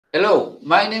Hello,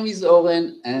 my name is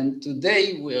Oren, and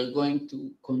today we are going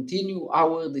to continue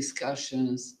our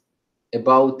discussions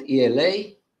about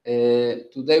ELA.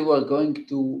 Today we are going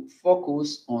to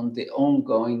focus on the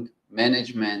ongoing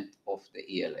management of the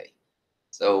ELA.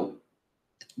 So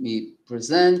let me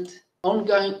present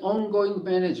ongoing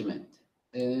management.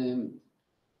 Um,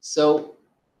 so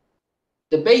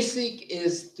the basic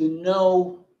is to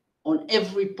know on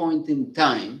every point in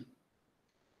time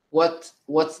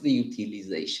what's the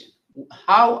utilization?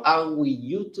 How are we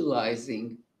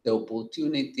utilizing the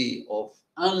opportunity of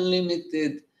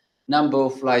unlimited number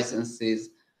of licenses?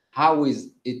 How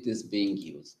is it is being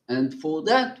used? And for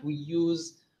that, we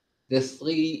use the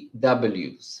three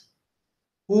W's.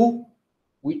 Who,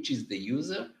 which is the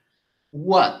user,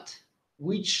 what,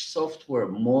 which software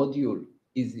module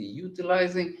is he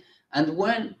utilizing, and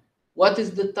when, what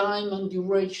is the time and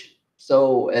duration.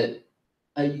 So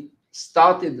I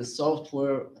started the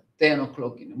software at 10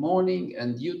 o'clock in the morning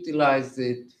and utilized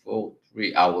it for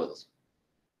 3 hours.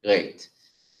 Great.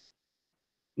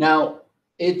 Now,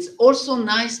 it's also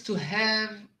nice to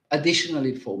have additional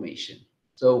information.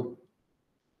 So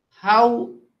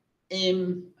how,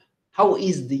 um, how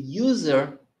is the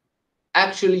user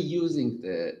actually using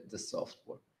the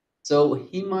software? So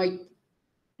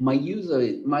my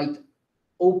user might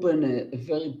open a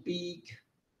very big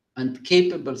and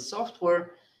capable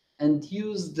software and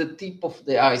use the tip of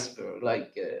the iceberg,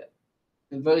 like a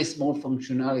very small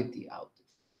functionality out.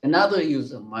 Another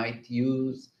user might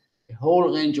use a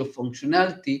whole range of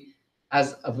functionality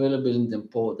as available in the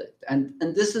product. And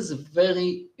this is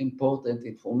very important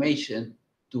information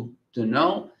to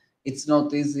know. It's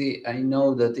not easy. I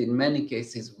know that in many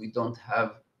cases we don't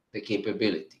have the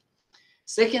capability.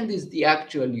 Second is the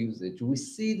actual usage. We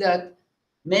see that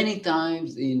many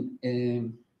times in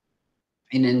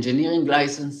engineering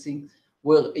licensing,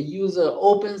 where a user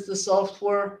opens the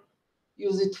software,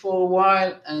 use it for a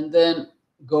while, and then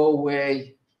go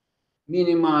away,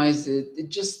 minimize it. It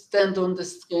just stands on the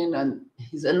screen, and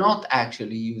he's not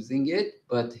actually using it,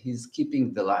 but he's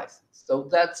keeping the license. So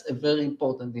that's a very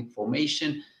important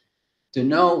information to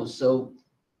know. So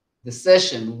the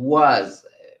session was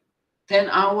 10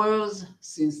 hours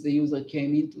since the user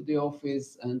came into the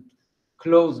office and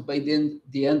closed by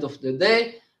the end of the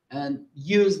day and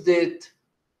used it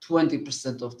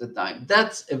 20% of the time.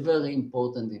 That's a very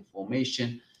important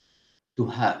information to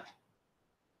have.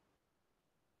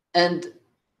 And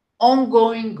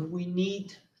ongoing, we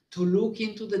need to look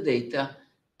into the data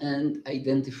and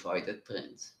identify the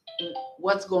trends.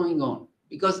 What's going on?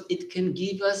 Because it can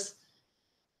give us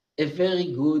a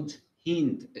very good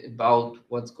hint about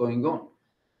what's going on.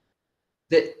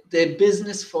 The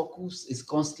business focus is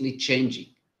constantly changing.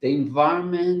 The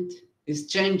environment is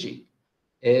changing.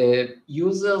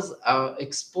 Users are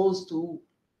exposed to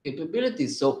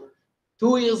capabilities. So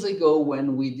 2 years ago,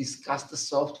 when we discussed the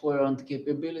software and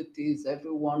capabilities,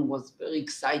 everyone was very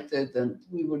excited and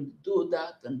we will do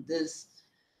that and this.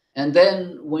 And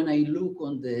then when I look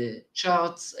on the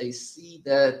charts, I see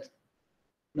that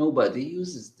nobody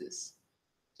uses this.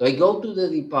 So I go to the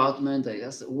department, I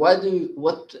ask, what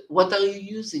are you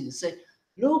using? They say,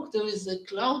 look, there is a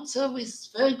cloud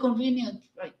service, very convenient,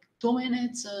 like 2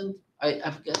 minutes, and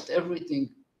I've got everything.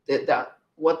 That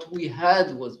what we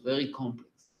had was very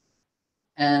complex.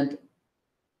 And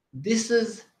this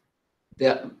is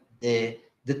the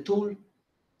tool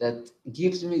that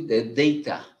gives me the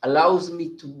data, allows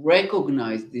me to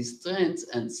recognize these trends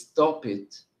and stop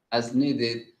it as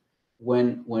needed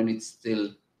when it's still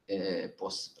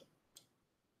possible.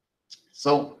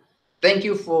 So thank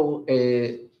you for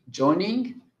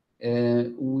joining.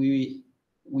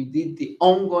 We did the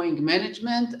ongoing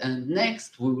management, and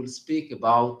next we will speak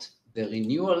about the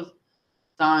renewal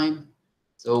time.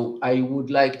 So I would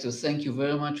like to thank you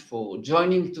very much for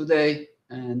joining today,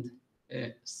 and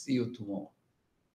see you tomorrow.